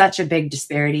such a big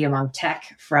disparity among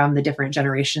tech from the different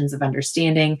generations of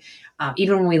understanding.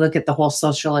 Even when we look at the whole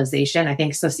socialization, I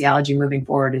think sociology moving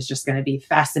forward is just going to be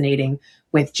fascinating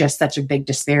with just such a big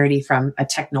disparity from a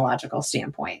technological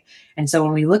standpoint. And so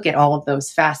when we look at all of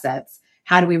those facets,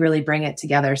 how do we really bring it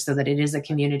together so that it is a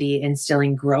community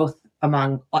instilling growth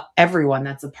among everyone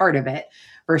that's a part of it,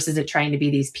 versus it trying to be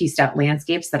these pieced out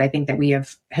landscapes that I think that we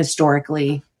have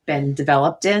historically been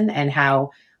developed in, and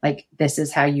how like this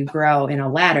is how you grow in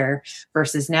a ladder,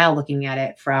 versus now looking at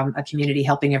it from a community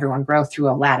helping everyone grow through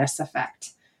a lattice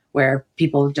effect where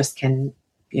people just can,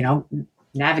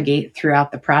 navigate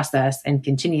throughout the process and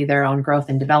continue their own growth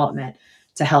and development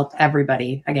to help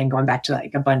everybody. Again, going back to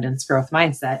like abundance growth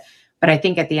mindset. But I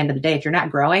think at the end of the day, if you're not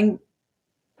growing,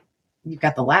 you've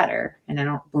got the ladder. And I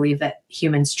don't believe that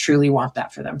humans truly want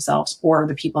that for themselves or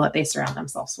the people that they surround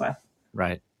themselves with.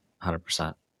 Right.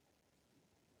 100%.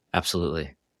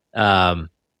 Absolutely. And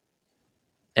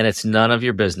it's none of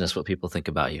your business what people think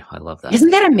about you. I love that.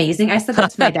 Isn't that amazing? I said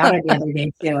that to my daughter the other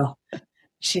day too.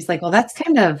 She's like, well, that's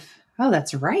kind of,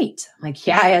 that's right. I'm like,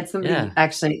 yeah, I had somebody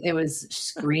actually, it was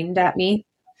screamed at me.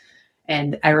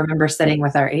 And I remember sitting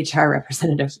with our HR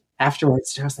representative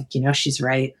afterwards. And I was like, she's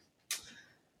right.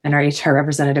 And our HR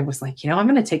representative was like, I'm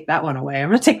going to take that one away. I'm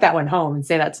going to take that one home and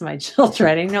say that to my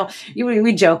children. And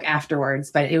we joke afterwards,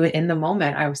 but in the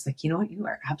moment, I was like, you know what? You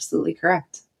are absolutely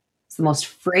correct. It's the most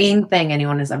freeing thing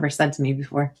anyone has ever said to me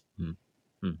before.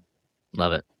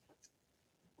 Love it.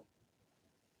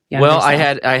 Well, I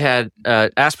had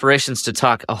aspirations to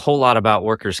talk a whole lot about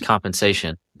workers'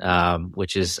 compensation,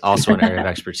 which is also an area of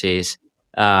expertise.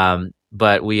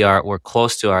 But we're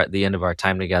close to the end of our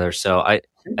time together. So I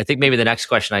think maybe the next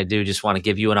question I do just want to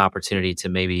give you an opportunity to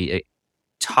maybe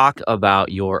talk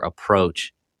about your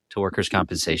approach to workers'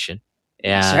 compensation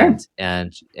and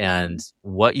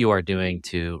what you are doing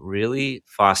to really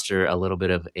foster a little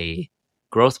bit of a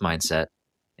growth mindset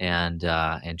and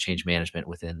change management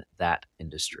within that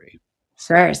industry.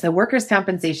 Sure. So workers'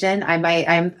 compensation,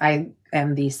 I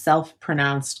am the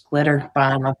self-pronounced glitter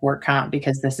bomb of work comp,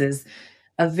 because this is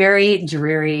a very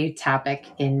dreary topic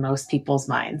in most people's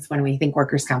minds. When we think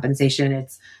workers' compensation,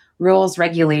 it's rules,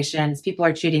 regulations, people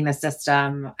are cheating the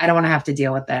system. I don't want to have to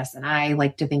deal with this. And I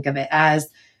like to think of it as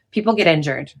people get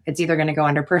injured. It's either going to go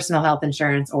under personal health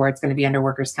insurance or it's going to be under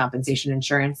workers' compensation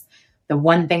insurance. The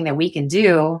one thing that we can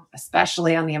do,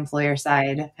 especially on the employer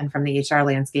side and from the HR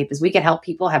landscape, is we can help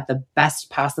people have the best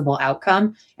possible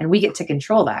outcome. And we get to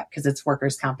control that because it's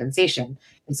workers' compensation.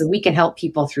 And so we can help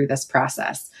people through this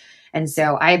process. And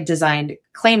so I've designed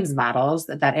claims models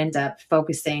that end up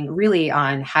focusing really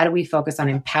on how do we focus on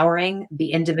empowering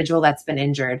the individual that's been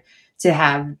injured to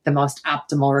have the most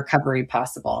optimal recovery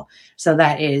possible. So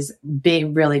that is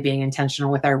really being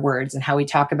intentional with our words and how we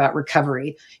talk about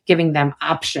recovery, giving them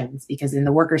options, because in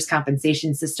the workers'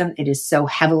 compensation system, it is so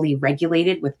heavily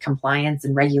regulated with compliance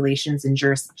and regulations and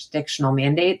jurisdictional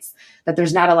mandates that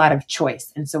there's not a lot of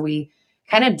choice. And so we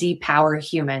kind of depower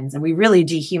humans, and we really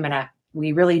dehumanize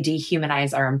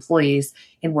our employees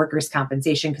in workers'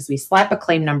 compensation because we slap a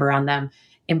claim number on them.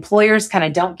 Employers kind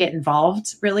of don't get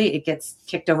involved, really. It gets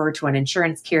kicked over to an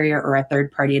insurance carrier or a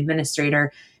third-party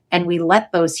administrator, and we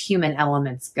let those human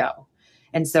elements go.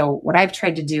 And so what I've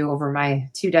tried to do over my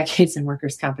 2 decades in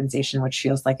workers' compensation, which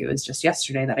feels like it was just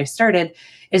yesterday that I started,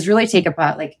 is really take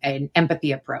about like an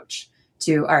empathy approach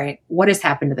to, all right, what has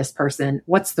happened to this person?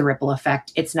 What's the ripple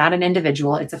effect? It's not an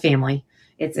individual, it's a family.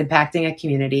 It's impacting a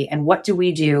community. And what do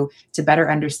we do to better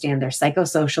understand their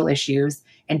psychosocial issues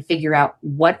and figure out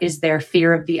what is their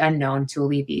fear of the unknown to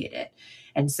alleviate it?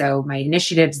 And so my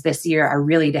initiatives this year are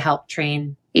really to help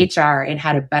train HR in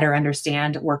how to better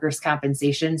understand workers'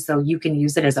 compensation so you can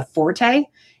use it as a forte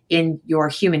in your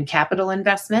human capital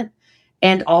investment.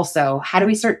 And also, how do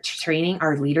we start training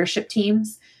our leadership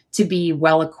teams to be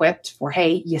well equipped for,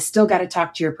 hey, you still got to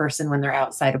talk to your person when they're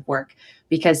outside of work,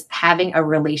 because having a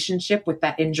relationship with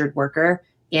that injured worker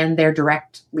and their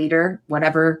direct leader,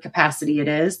 whatever capacity it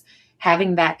is,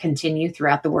 having that continue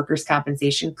throughout the workers'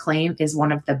 compensation claim is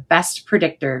one of the best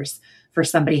predictors for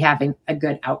somebody having a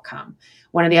good outcome.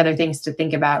 One of the other things to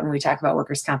think about when we talk about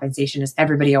workers' compensation is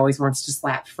everybody always wants to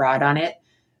slap fraud on it.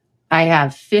 I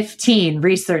have 15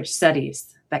 research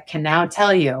studies that can now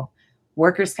tell you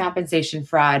workers' compensation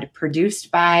fraud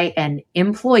produced by an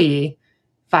employee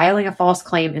filing a false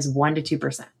claim is 1% to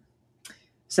 2%.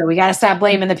 So we got to stop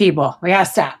blaming the people. We got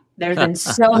to stop. There's been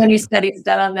so many studies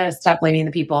done on this. Stop blaming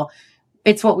the people.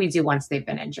 It's what we do once they've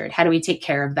been injured. How do we take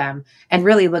care of them? And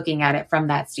really looking at it from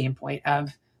that standpoint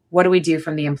of what do we do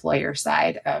from the employer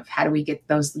side of how do we get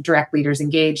those direct leaders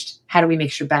engaged? How do we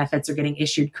make sure benefits are getting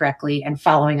issued correctly and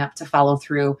following up to follow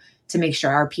through to make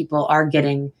sure our people are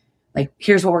getting, like,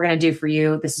 here's what we're going to do for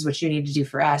you. This is what you need to do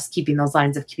for us, keeping those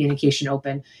lines of communication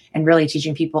open and really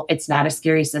teaching people it's not a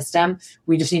scary system.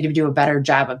 We just need to do a better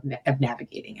job of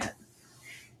navigating it.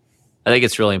 I think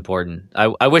it's really important.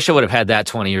 I wish I would have had that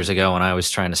 20 years ago when I was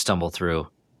trying to stumble through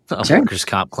a workers'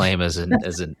 comp claim as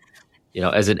an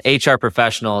HR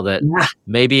professional that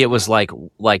maybe it was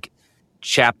like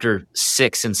chapter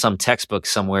 6 in some textbook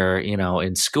somewhere,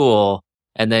 in school.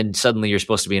 And then suddenly you're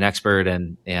supposed to be an expert.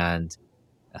 And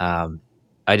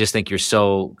I just think you're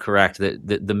so correct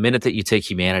that the minute that you take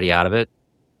humanity out of it,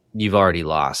 you've already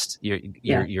lost.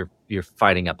 You're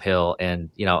fighting uphill. And,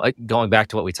 going back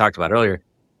to what we talked about earlier,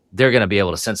 they're going to be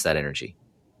able to sense that energy,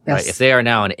 right? If they are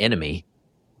now an enemy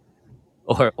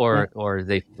or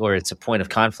it's a point of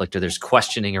conflict or there's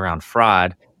questioning around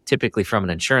fraud, typically from an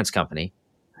insurance company,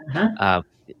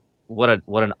 what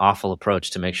an awful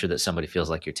approach to make sure that somebody feels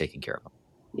like you're taking care of them.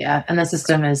 Yeah. And the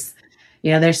system is,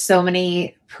 there's so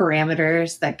many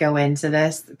parameters that go into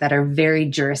this that are very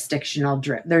jurisdictional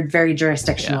driven. They're very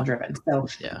jurisdictional driven. So,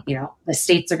 the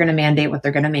states are going to mandate what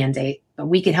they're going to mandate, but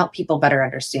we can help people better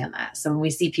understand that. So when we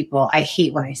see people, I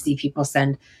hate when I see people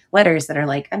send letters that are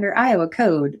like under Iowa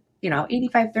code,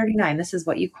 8539, this is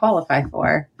what you qualify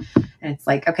for. And it's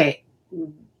like, okay,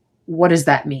 what does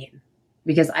that mean?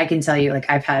 Because I can tell you, like,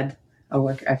 I've had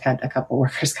a couple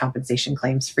workers' compensation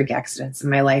claims, freak accidents in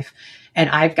my life. And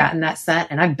I've gotten that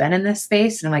sent and I've been in this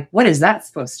space and I'm like, what is that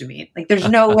supposed to mean? Like, there's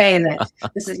no way that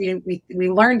this is, we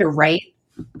learn to write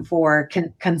for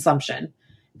consumption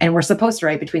and we're supposed to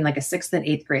write between like a 6th and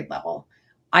 8th grade level.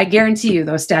 I guarantee you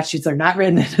those statutes are not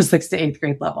written at a 6th to 8th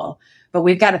grade level, but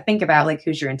we've got to think about like,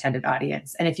 who's your intended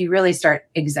audience. And if you really start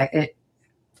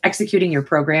executing your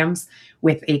programs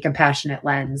with a compassionate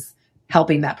lens,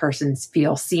 helping that person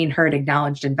feel seen, heard,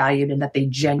 acknowledged, and valued, and that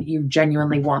you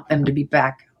genuinely want them to be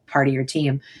back part of your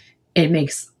team, it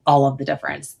makes all of the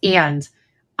difference. And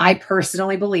I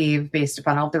personally believe, based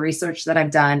upon all the research that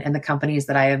I've done and the companies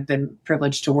that I have been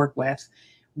privileged to work with,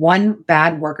 one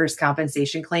bad workers'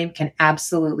 compensation claim can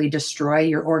absolutely destroy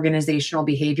your organizational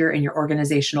behavior and your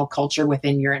organizational culture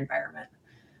within your environment,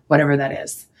 whatever that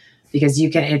is. because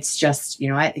it's just,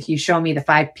 if you show me the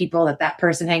 5 people that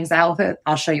person hangs out with,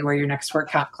 I'll show you where your next work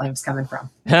comp claim's coming from.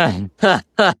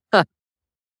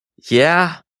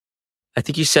 Yeah. I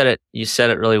think you said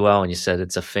it really well when you said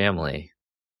it's a family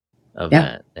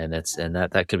event, and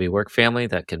that could be work family,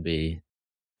 that could be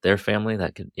their family,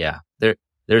 that could,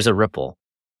 there's a ripple.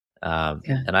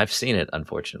 And I've seen it,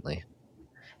 unfortunately.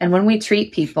 And when we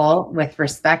treat people with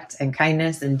respect and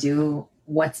kindness and do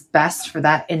what's best for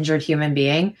that injured human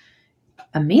being,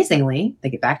 amazingly, they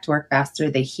get back to work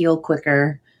faster, they heal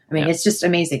quicker. I mean, It's just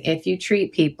amazing. If you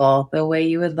treat people the way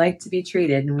you would like to be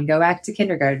treated, and we go back to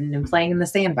kindergarten and playing in the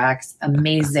sandbox,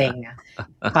 amazing.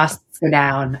 Costs go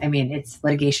down. I mean, it's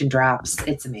litigation drops.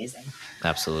 It's amazing.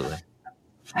 Absolutely.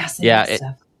 Fascinating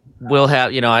stuff. We'll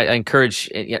have, I encourage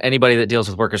anybody that deals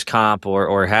with workers' comp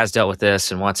or has dealt with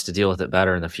this and wants to deal with it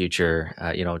better in the future,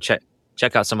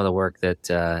 check out some of the work that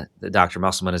Dr.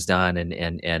 Muselman has done,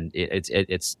 and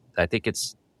it's I think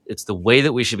it's the way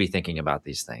that we should be thinking about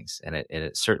these things, and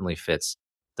it certainly fits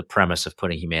the premise of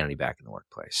putting humanity back in the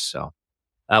workplace. So,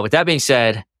 with that being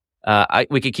said,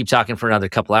 we could keep talking for another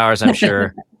couple hours, I'm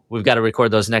sure. We've got to record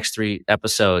those next 3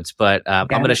 episodes, but I'm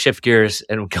going to shift gears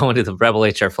and go into the Rebel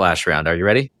HR Flash Round. Are you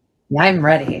ready? Yeah, I'm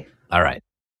ready. All right.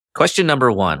 Question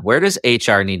number 1: where does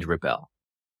HR need to rebel?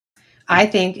 I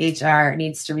think HR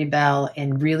needs to rebel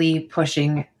in really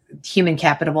pushing human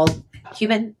capital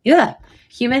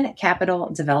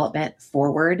development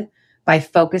forward by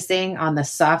focusing on the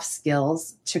soft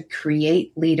skills to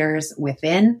create leaders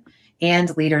within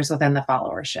and leaders within the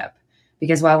followership.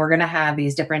 Because while we're going to have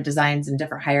these different designs and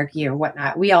different hierarchy or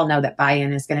whatnot, we all know that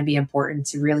buy-in is going to be important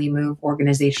to really move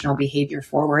organizational behavior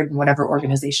forward in whatever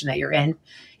organization that you're in.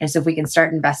 And so if we can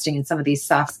start investing in some of these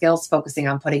soft skills, focusing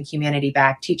on putting humanity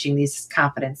back, teaching these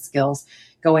confidence skills,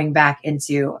 going back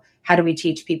into how do we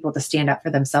teach people to stand up for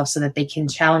themselves so that they can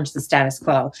challenge the status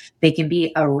quo? They can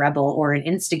be a rebel or an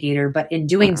instigator, but in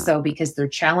doing so, because they're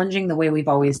challenging the way we've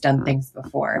always done things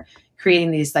before,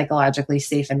 creating these psychologically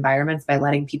safe environments by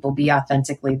letting people be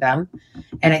authentically them.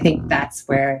 And I think that's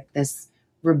where this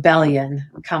rebellion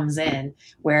comes in,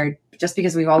 where just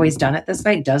because we've always done it this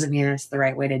way doesn't mean it's the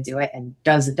right way to do it, and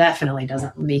definitely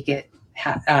doesn't make it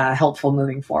helpful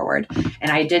moving forward.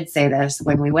 And I did say this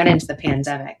when we went into the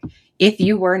pandemic. If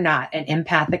you were not an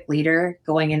empathic leader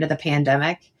going into the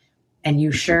pandemic, and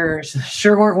you sure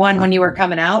weren't one when you were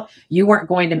coming out, you weren't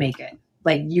going to make it.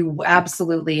 Like, you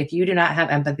absolutely, if you do not have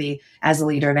empathy as a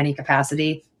leader of any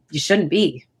capacity, you shouldn't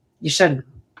be. You shouldn't.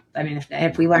 I mean,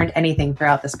 if we learned anything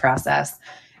throughout this process,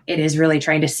 it is really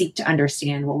trying to seek to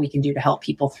understand what we can do to help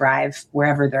people thrive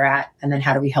wherever they're at, and then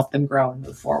how do we help them grow and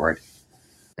move forward.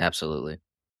 Absolutely.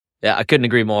 Yeah, I couldn't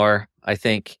agree more. I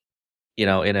think, in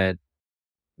a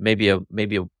maybe a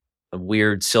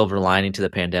weird silver lining to the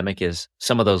pandemic is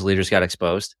some of those leaders got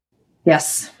exposed.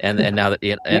 Yes. And now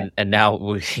that and now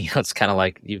it's kind of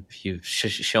like you've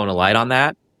shown a light on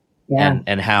that,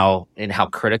 and how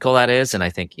critical that is. And I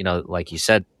think, like you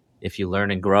said, if you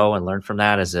learn and grow and learn from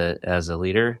that as a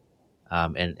leader,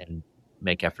 and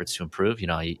make efforts to improve,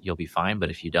 you'll be fine.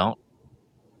 But if you don't,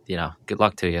 good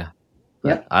luck to you.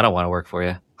 Yep. I don't want to work for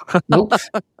you. Nope.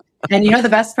 And the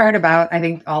best part about, I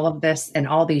think, all of this and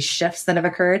all these shifts that have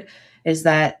occurred is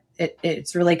that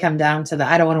it's really come down to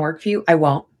I don't want to work for you. I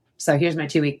won't. So here's my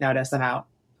 2-week notice. I'm out.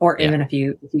 Or even if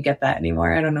you get that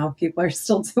anymore. I don't know if people are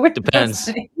still doing Depends.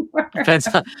 this anymore. Depends.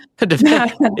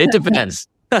 It depends.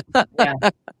 Yeah.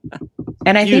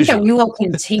 And I think that we will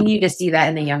continue to see that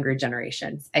in the younger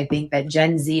generations. I think that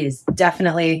Gen Z is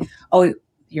definitely, oh,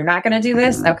 you're not going to do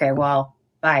this? Okay, well,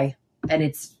 bye. And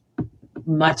it's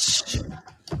much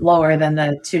lower than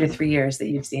the 2 to 3 years that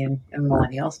you've seen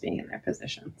millennials being in their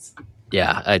positions.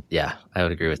 Yeah, I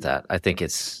would agree with that. I think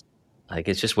it's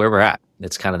just where we're at.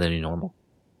 It's kind of the new normal.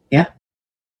 Yeah.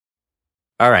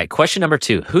 All right. Question number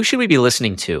 2. Who should we be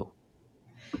listening to?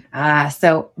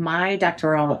 So my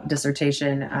doctoral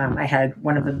dissertation, I had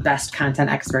one of the best content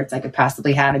experts I could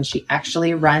possibly have, and she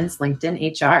actually runs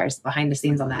LinkedIn HRs behind the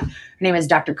scenes on that. Her name is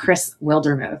Dr. Chris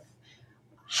Wildermuth.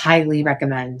 Highly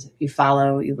recommend you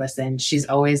follow, you listen. She's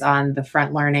always on the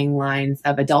front learning lines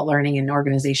of adult learning and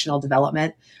organizational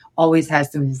development. Always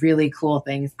has some really cool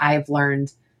things. I've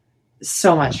learned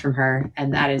so much from her,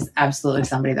 and that is absolutely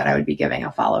somebody that I would be giving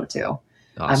a follow to.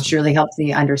 Awesome. She really helped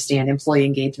me understand employee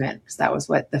engagement, because that was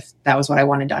what I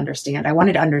wanted to understand. I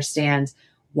wanted to understand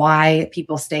why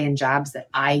people stay in jobs that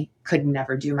I could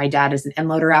never do. My dad is an end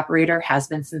loader operator, has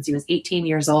been since he was 18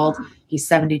 years old. He's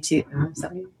 73,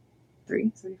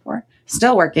 74,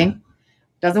 still working,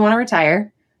 doesn't want to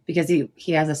retire because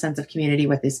he has a sense of community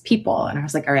with his people. And I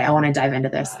was like, all right, I want to dive into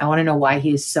this. I want to know why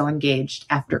he's so engaged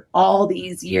after all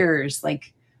these years.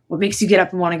 Like, what makes you get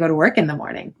up and want to go to work in the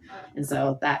morning? And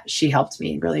so that she helped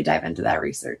me really dive into that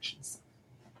research.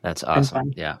 That's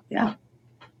awesome. Yeah. Yeah.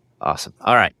 Awesome.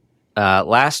 All right.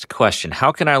 Last question.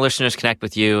 How can our listeners connect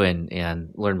with you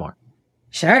and learn more?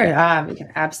 Sure. You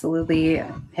can absolutely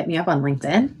hit me up on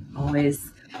LinkedIn.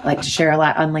 Always like to share a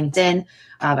lot on LinkedIn.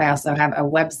 I also have a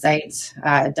website,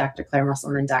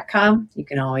 drclairemusselman.com. You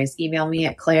can always email me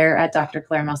at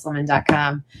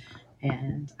claire@drclairemusselman.com.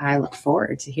 And I look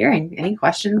forward to hearing any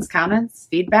questions, comments,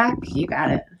 feedback. You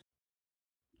got it.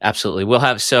 Absolutely. We'll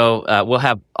have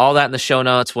all that in the show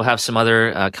notes. We'll have some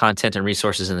other content and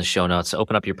resources in the show notes. So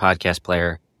open up your podcast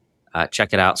player,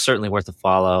 check it out. Certainly worth a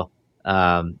follow.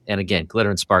 And again,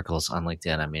 Glitter and Sparkles on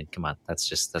LinkedIn. I mean, come on, that's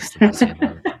the best thing.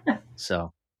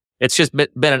 So it's just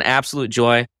been an absolute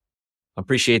joy.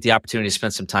 Appreciate the opportunity to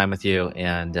spend some time with you,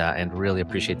 and really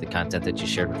appreciate the content that you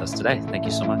shared with us today. Thank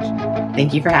you so much.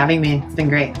 Thank you for having me. It's been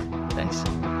great. Thanks.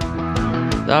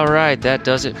 All right, that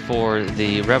does it for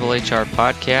the Rebel HR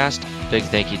podcast. Big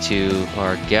thank you to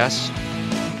our guests.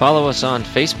 Follow us on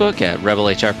Facebook at Rebel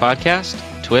HR Podcast,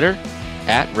 Twitter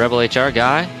at Rebel HR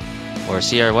Guy, or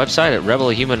see our website at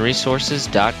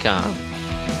rebelhumanresources.com.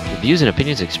 The views and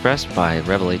opinions expressed by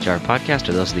Rebel HR Podcast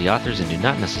are those of the authors and do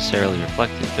not necessarily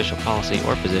reflect the official policy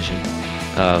or position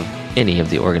of any of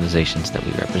the organizations that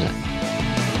we represent.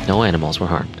 No animals were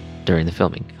harmed during the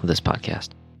filming of this podcast.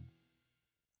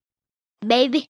 Baby.